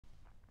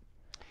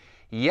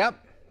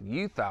Yep,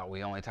 you thought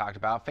we only talked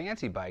about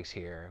fancy bikes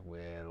here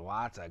with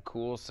lots of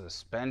cool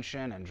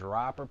suspension and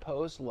dropper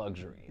post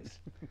luxuries.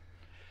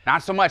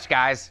 Not so much,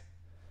 guys.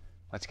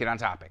 Let's get on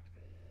topic.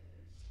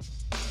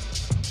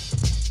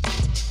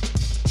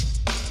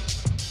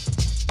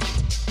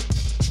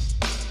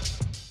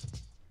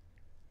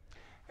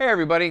 Hey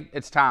everybody,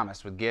 it's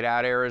Thomas with Get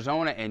Out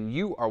Arizona, and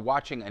you are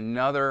watching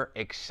another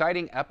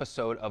exciting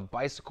episode of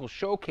Bicycle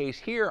Showcase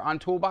here on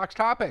Toolbox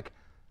Topic.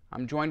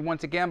 I'm joined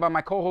once again by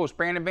my co-host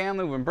Brandon Van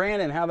Leeuwen.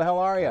 Brandon, how the hell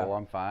are you? Oh,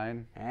 I'm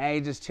fine. Hey,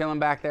 just chilling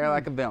back there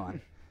like a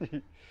villain.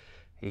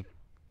 He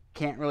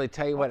can't really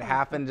tell you what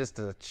happened just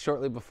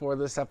shortly before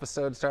this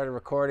episode started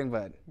recording,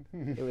 but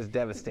it was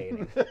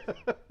devastating.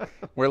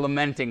 We're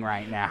lamenting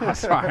right now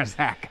as far as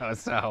that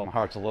goes. So My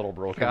heart's a little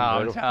broken.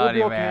 I'm telling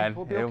you, man,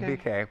 We'll be it'll be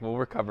okay. We'll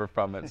recover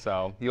from it.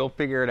 So you'll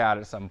figure it out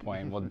at some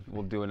point.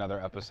 We'll do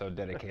another episode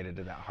dedicated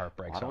to that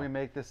heartbreak. Why don't we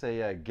make this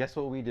a guess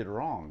what we did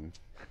wrong?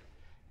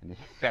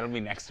 That'll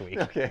be next week.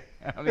 Okay.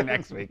 That'll be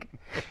next week.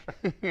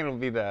 It'll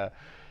be the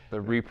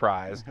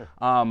reprise.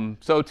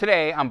 So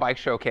today on Bike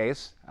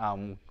Showcase,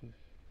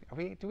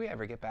 do we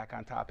ever get back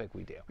on topic?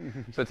 We do.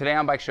 So today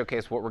on Bike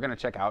Showcase, what we're going to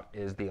check out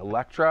is the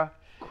Electra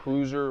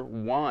Cruiser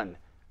 1.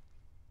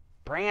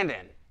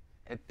 Brandon,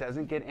 it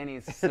doesn't get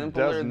any simpler than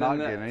this. It does not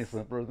get any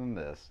simpler than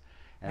this.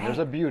 And there's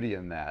a beauty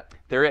in that.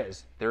 There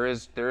is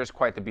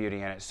quite the beauty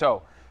in it.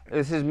 So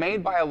this is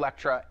made by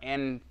Electra,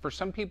 and for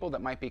some people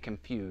that might be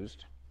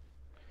confused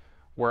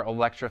where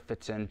Electra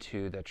fits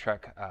into the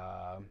Trek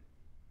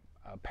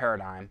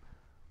paradigm,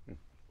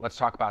 let's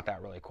talk about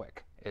that really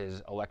quick.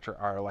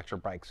 Are Electra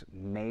bikes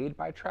made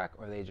by Trek,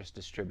 or are they just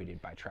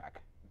distributed by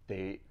Trek?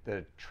 The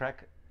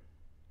Trek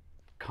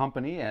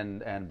company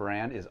and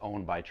brand is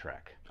owned by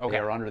Trek. Okay. They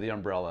are under the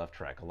umbrella of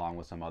Trek, along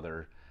with some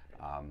other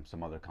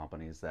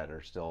companies that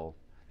are still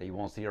that you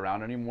won't see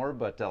around anymore.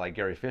 But like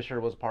Gary Fisher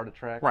was part of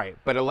Trek. Right,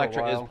 but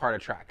Electra is part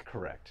of Trek.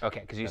 Correct. Okay,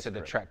 because you That's said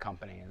correct. the Trek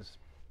company is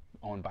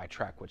owned by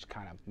Trek, which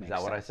kind of makes sense.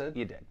 Is that what I said?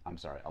 You did. I'm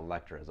sorry.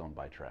 Electra is owned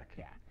by Trek.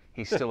 Yeah.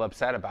 He's still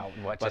upset about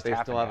what But just they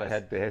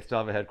happened. they still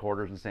have a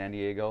headquarters in San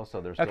Diego, so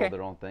they're still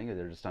their own thing.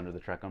 They're just under the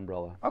Trek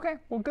umbrella. Okay,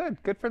 well,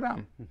 good for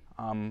them.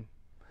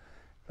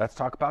 Let's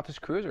talk about this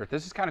cruiser.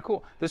 This is kind of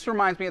cool. This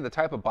reminds me of the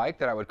type of bike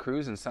that I would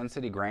cruise in Sun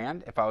City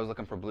Grand if I was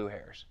looking for blue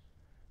hairs.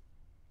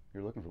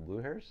 You're looking for blue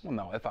hairs? Well,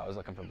 no, if I was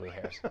looking for blue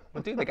hairs.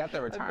 Well, dude, they got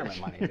their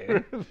retirement money,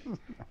 dude.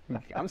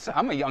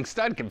 I'm a young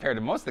stud compared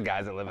to most of the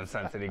guys that live in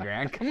Sun City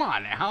Grand. Come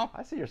on now.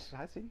 I see.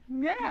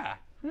 Yeah.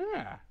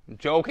 I'm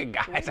joking,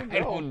 guys. I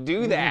don't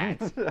do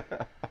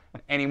that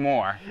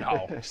anymore.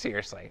 No,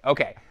 seriously.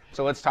 Okay,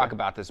 so let's talk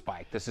about this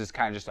bike. This is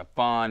kind of just a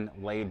fun,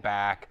 laid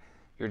back,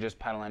 you're just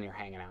pedaling, you're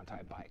hanging out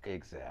type bike.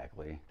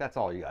 Exactly. That's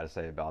all you got to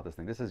say about this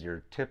thing. This is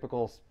your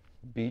typical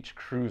beach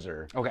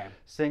cruiser. Okay.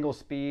 Single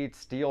speed,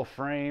 steel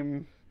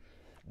frame,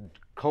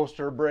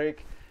 coaster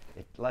brake.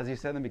 As you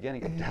said in the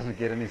beginning, it doesn't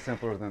get any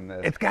simpler than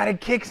this. It's got a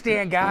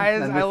kickstand,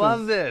 guys. I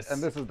love this.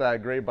 And this is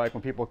that great bike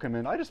when people come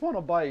in, I just want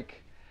a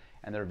bike.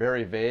 And they're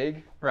very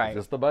vague. Right. Is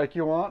this the bike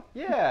you want?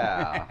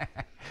 Yeah.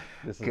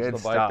 This is Good the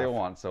bike stuff. they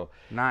want. So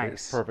Nice.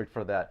 It's perfect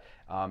for that.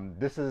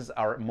 This is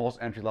our most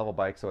entry-level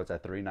bike, so it's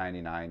at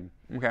 $399.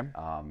 Okay.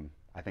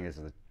 I think it's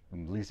the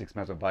least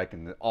expensive bike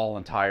in the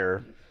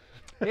entire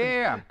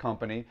Yeah.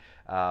 company.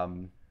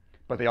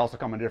 But they also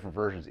come in different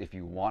versions. If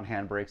you want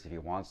handbrakes, if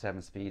you want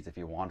 7 speeds, if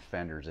you want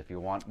fenders, if you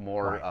want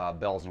more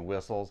bells and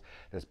whistles,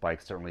 this bike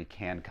certainly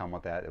can come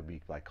with that. It would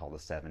be like called a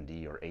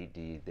 7D or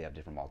 8D. They have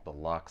different models.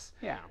 Deluxe.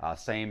 Yeah.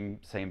 Same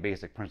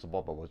basic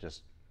principle, but with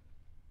just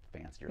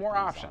fancier More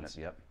things options.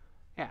 on it. Yep.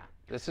 Yeah.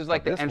 This is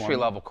like the this one-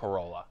 entry-level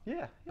Corolla.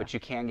 Yeah. But you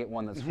can get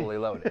one that's fully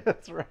loaded.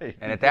 That's right.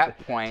 And at that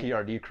point,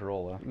 TRD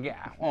Corolla.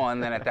 yeah. Well,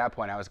 and then at that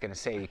point, I was going to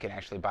say you can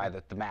actually buy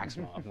the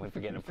Maxima if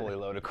we're getting a fully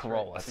loaded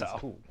Corolla. So.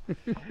 Cool.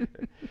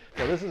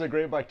 So this is a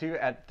great bike too.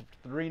 At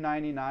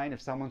 $399,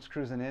 if someone's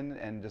cruising in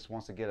and just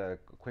wants to get a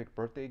quick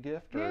birthday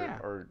gift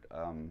or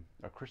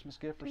a Christmas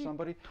gift for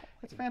somebody,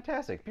 it's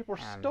fantastic. People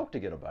are stoked to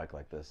get a bike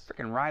like this.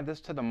 Freaking ride this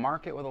to the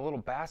market with a little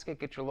basket,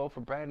 get your loaf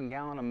of bread and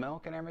gallon of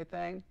milk and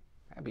everything.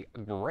 That'd be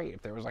great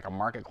if there was like a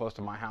market close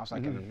to my house I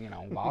can,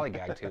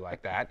 lollygag to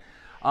like that.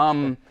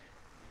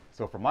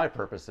 So for my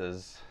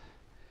purposes,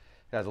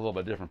 it has a little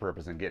bit different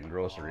purpose than getting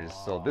groceries.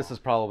 So this is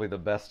probably the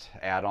best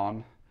add-on.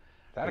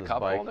 Is that a this cup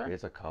bike. holder?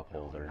 It's a cup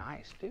holder.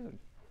 Nice, dude.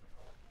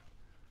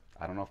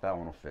 I don't know if that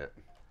one will fit.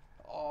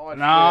 Oh, it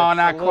No, fits not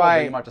a little bit.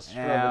 quite. You might just shove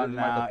Yeah, it in. You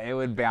might no, have to it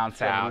would bounce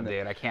shove it out, in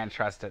there. dude. I can't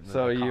trust it.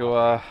 So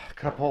you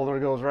cup holder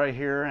goes right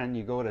here, and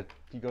you go to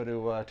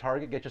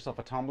Target, get yourself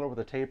a tumbler with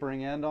a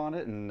tapering end on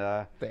it, and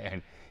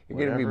Man,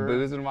 you're gonna be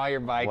boozing while you're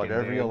biking.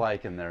 whatever dude. you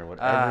like in there,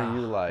 whatever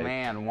you like.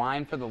 Man,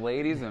 wine for the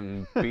ladies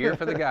and beer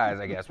for the guys,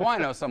 I guess. Well, I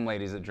know some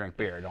ladies that drink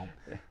beer.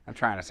 I'm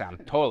trying to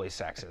sound totally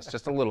sexist,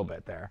 just a little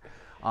bit there.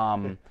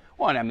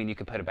 Well, and I mean, you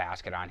could put a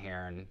basket on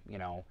here, and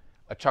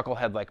a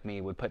chucklehead like me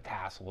would put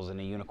tassels in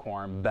a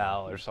unicorn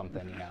bell or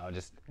something, you know,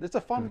 just. It's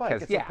a fun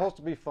bike. It's yeah. supposed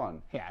to be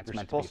fun. Yeah, it's You're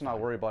meant supposed to be not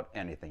fun. worry about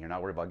anything. You're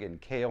not worried about getting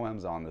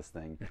KOMs on this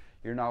thing.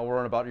 You're not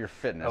worrying about your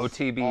fitness.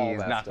 OTBs, all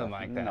that nothing stuff.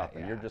 like that,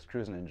 Nothing. yeah. You're just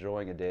cruising,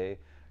 enjoying a day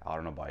out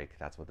on a bike.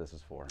 That's what this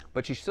is for.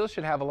 But you still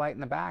should have a light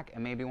in the back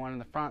and maybe one in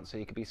the front so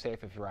you could be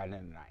safe if you're riding in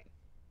at night.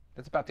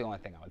 That's about the only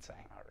thing I would say.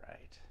 All right.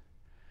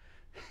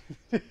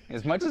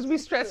 As much as we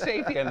stress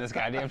safety on this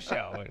goddamn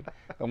show,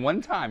 the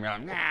one time you're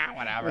like, nah,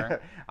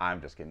 whatever.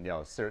 I'm just kidding.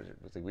 No,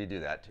 seriously, we do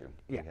that too.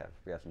 Yeah.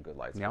 We have some good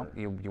lights. You know, for-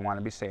 you want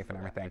to be safe and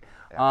everything.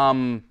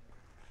 Yeah.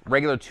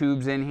 Regular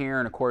tubes in here,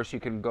 and of course you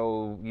can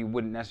go. You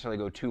wouldn't necessarily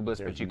go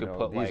tubeless, but you could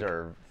put these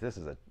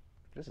like.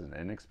 This is an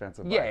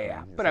inexpensive Yeah, bike.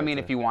 yeah. But I mean,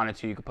 if you wanted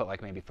to, you could put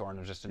like maybe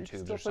thorn-resistant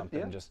tubes or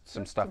something, just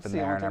some stuff in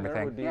there and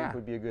everything.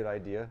 Would be a good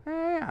idea.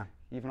 Yeah.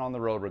 Even on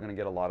the road, we're going to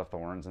get a lot of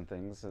thorns and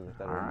things that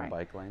are in Alright. the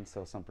bike lane,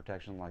 so some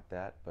protection like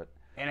that. But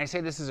And I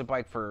say this is a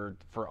bike for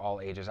all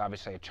ages.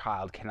 Obviously, a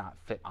child cannot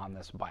fit on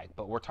this bike,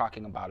 but we're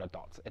talking about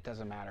adults. It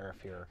doesn't matter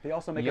if you're they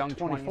also make young a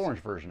 24-inch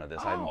version of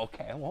this. Oh,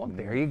 okay. Well,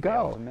 there you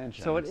go.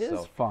 So it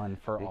is fun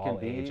for all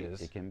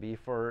ages. It can be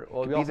for.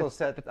 Well, we be also the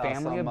set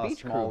family of some beach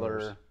smaller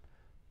cruisers.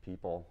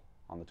 people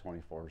on the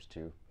 24s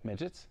too.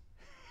 Midgets?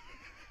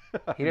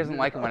 He doesn't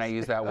like it when I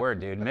use that word,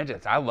 dude.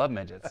 Midgets. I love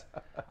midgets.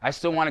 I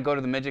still want to go to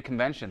the midget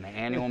convention, the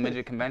annual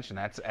midget convention.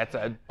 That's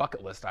a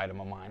bucket list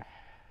item of mine.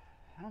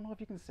 I don't know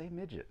if you can say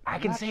midget. I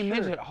can say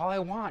midget all I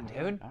want, dude.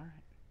 All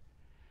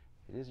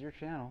right. It is your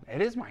channel.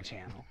 It is my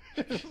channel.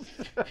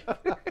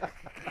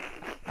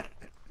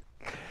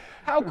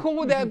 How cool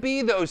would that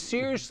be, though?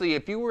 Seriously,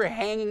 if you were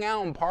hanging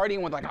out and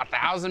partying with like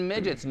 1,000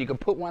 midgets and you could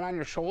put one on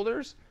your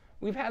shoulders?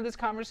 We've had this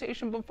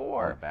conversation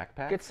before. On a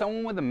backpack? Get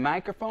someone with a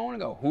microphone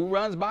and go, who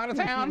runs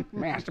Bartertown?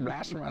 Master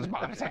Blaster runs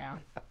Bartertown.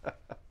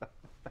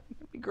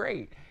 It'd be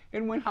great.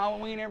 It'd win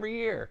Halloween every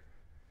year.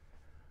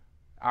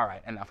 All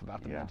right, enough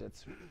about the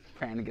midgets.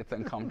 Brandon gets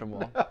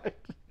uncomfortable.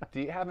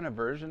 Do you have an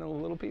aversion to the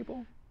little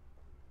people?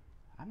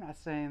 I'm not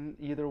saying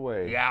either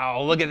way. Yeah,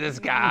 oh, look at this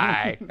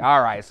guy.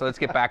 All right, so let's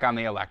get back on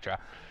the Electra.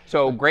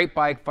 So great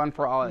bike, fun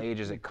for all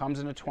ages. It comes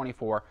in a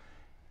 24.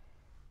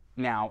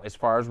 Now, as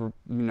far as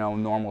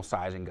normal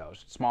sizing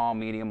goes, small,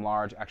 medium,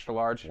 large, extra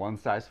large. One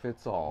size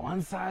fits all.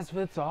 One size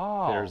fits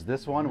all. There's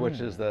this one, which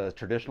is the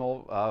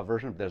traditional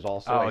version. There's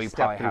also Oh, a you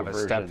probably have a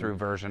version. step-through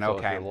version. So if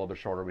Okay. you're a little bit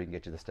shorter, we can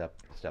get you the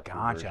step-through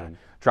Gotcha. version.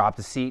 Drop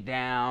the seat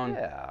down.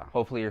 Yeah.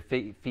 Hopefully your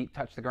feet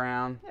touch the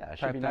ground. Yeah, it type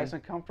should be thing. nice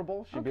and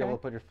comfortable. Should be Okay. able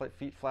to put your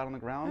feet flat on the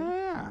ground.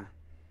 Yeah.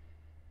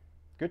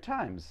 Good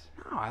times.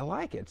 Oh, I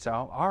like it. So,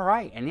 all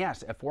right. And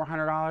yes, at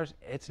 $400,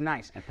 it's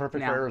nice. And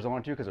perfect Now, for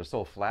Arizona too, because they're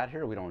so flat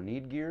here. We don't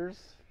need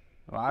gears.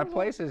 a lot of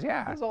places,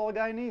 yeah. That's all a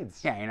guy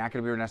needs. Yeah, you're not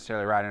going to be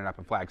necessarily riding it up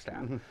in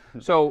Flagstaff.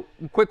 So,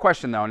 quick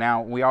question though.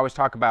 Now, we always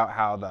talk about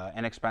how the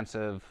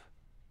inexpensive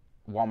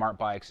Walmart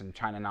bikes and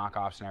China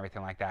knockoffs and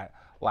everything like that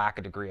lack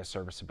a degree of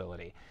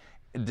serviceability.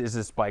 Is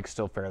this bike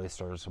still fairly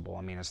serviceable?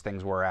 I mean, as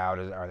things wear out,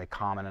 are they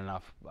common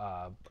enough,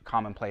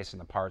 commonplace in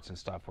the parts and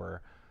stuff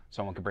where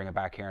someone could bring it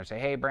back here and say,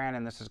 hey,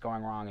 Brandon, this is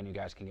going wrong, and you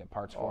guys can get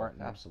parts for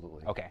it?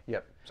 Absolutely. Okay.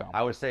 Yep. So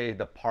I would say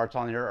the parts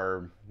on here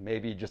are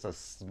maybe just a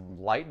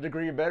slight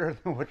degree better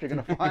than what you're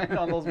going to find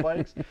on those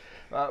bikes.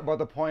 But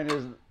the point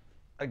is,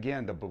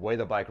 again, the way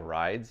the bike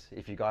rides,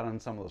 if you got on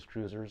some of those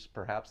cruisers,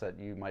 perhaps that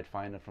you might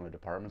find it from a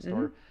department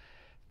store,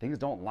 things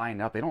don't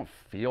line up. They don't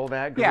feel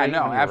that great. Yeah,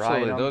 no, when you absolutely.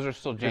 ride them. Those are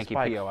still This janky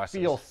bike POSs.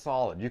 feels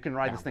solid. You can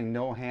ride this thing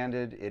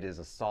no-handed. It is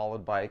a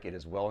solid bike. It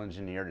is well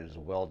engineered. It is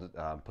well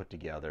put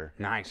together.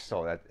 Nice.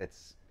 So that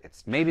it's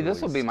maybe this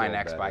will truly be my still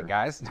next better. bike,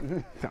 guys.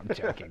 I'm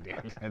joking,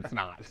 dude. It's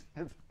not.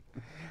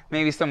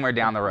 Maybe somewhere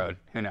down the road.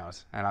 Who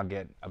knows? And I'll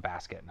get a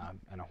basket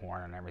and a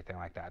horn and everything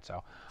like that.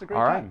 So It's a great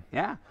all right. time.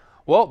 Yeah.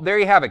 Well, there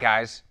you have it,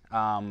 guys.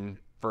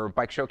 For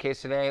Bike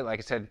Showcase today, like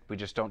I said, we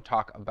just don't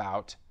talk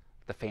about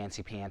the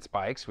fancy pants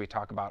bikes. We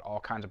talk about all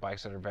kinds of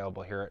bikes that are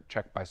available here at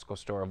Trek Bicycle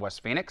Store of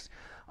West Phoenix.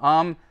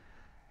 And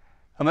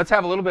let's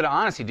have a little bit of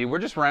honesty, dude. We're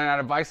just running out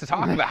of bikes to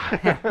talk about.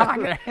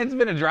 It's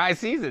been a dry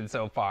season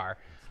so far.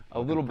 A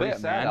little Pretty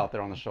bit, sad man. out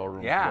there on the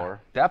showroom Yeah,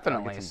 floor.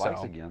 definitely. Get some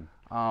bikes So,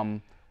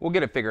 again. we'll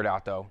get it figured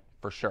out though,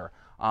 for sure.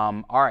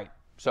 All right.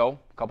 So,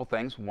 a couple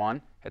things.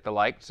 One, hit the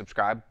like,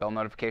 subscribe, bell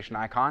notification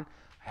icon.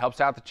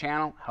 Helps out the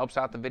channel, helps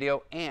out the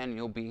video, and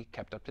you'll be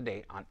kept up to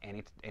date on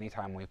any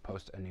time we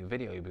post a new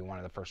video. You'll be one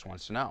of the first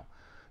ones to know.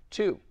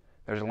 Two,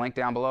 there's a link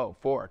down below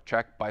for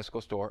Trek Bicycle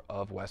Store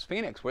of West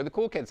Phoenix, where the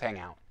cool kids hang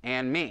out,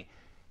 and me.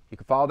 You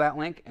can follow that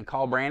link and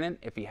call Brandon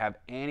if you have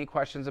any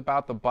questions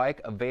about the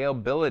bike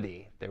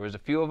availability. There was a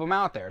few of them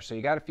out there, so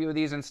you got a few of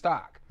these in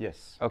stock.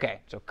 Yes. Okay,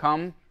 so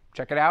come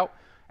check it out.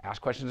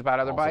 Ask questions about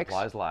other All bikes.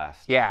 supplies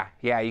last. Yeah,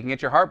 you can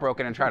get your heart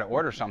broken and try to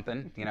order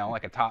something,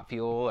 like a Top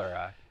Fuel or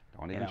a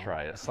Don't even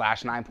try it. a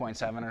Slash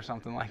 9.7 or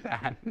something like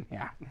that.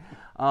 Yeah.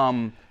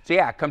 So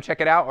yeah, come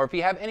check it out. Or if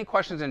you have any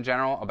questions in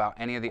general about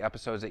any of the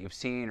episodes that you've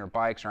seen or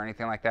bikes or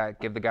anything like that,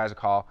 give the guys a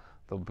call.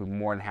 They'll be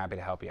more than happy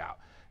to help you out.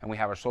 And we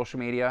have our social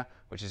media,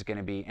 which is going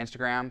to be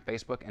Instagram,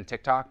 Facebook, and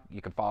TikTok.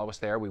 You can follow us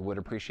there. We would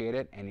appreciate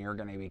it. And you're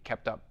going to be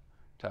kept up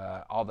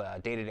to all the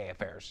day-to-day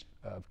affairs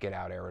of Get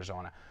Out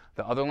Arizona.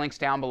 The other links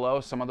down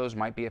below, some of those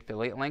might be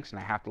affiliate links, and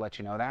I have to let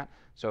you know that.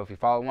 So if you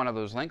follow one of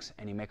those links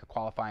and you make a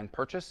qualifying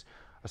purchase,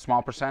 a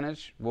small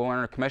percentage will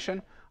earn a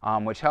commission,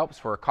 which helps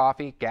for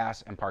coffee,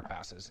 gas, and park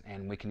passes.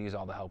 And we can use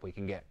all the help we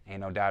can get.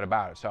 Ain't no doubt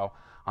about it. So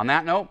on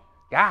that note,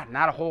 yeah,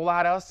 not a whole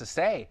lot else to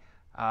say.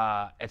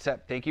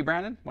 Except thank you,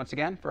 Brandon, once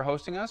again for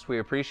hosting us. We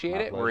appreciate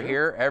it. Pleasure. We're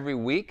here every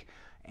week.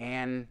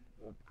 And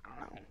I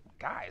don't know,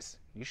 guys,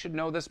 you should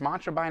know this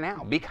mantra by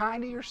now. Be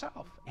kind to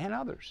yourself and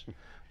others.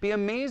 Be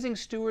amazing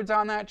stewards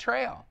on that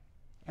trail.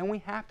 And we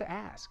have to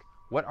ask,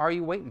 what are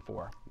you waiting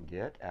for?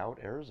 Get Out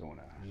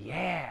Arizona.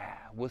 Yeah,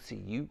 we'll see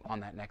you on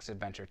that next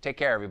adventure. Take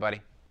care,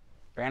 everybody.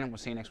 Brandon, we'll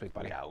see you next week,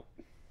 buddy. Out.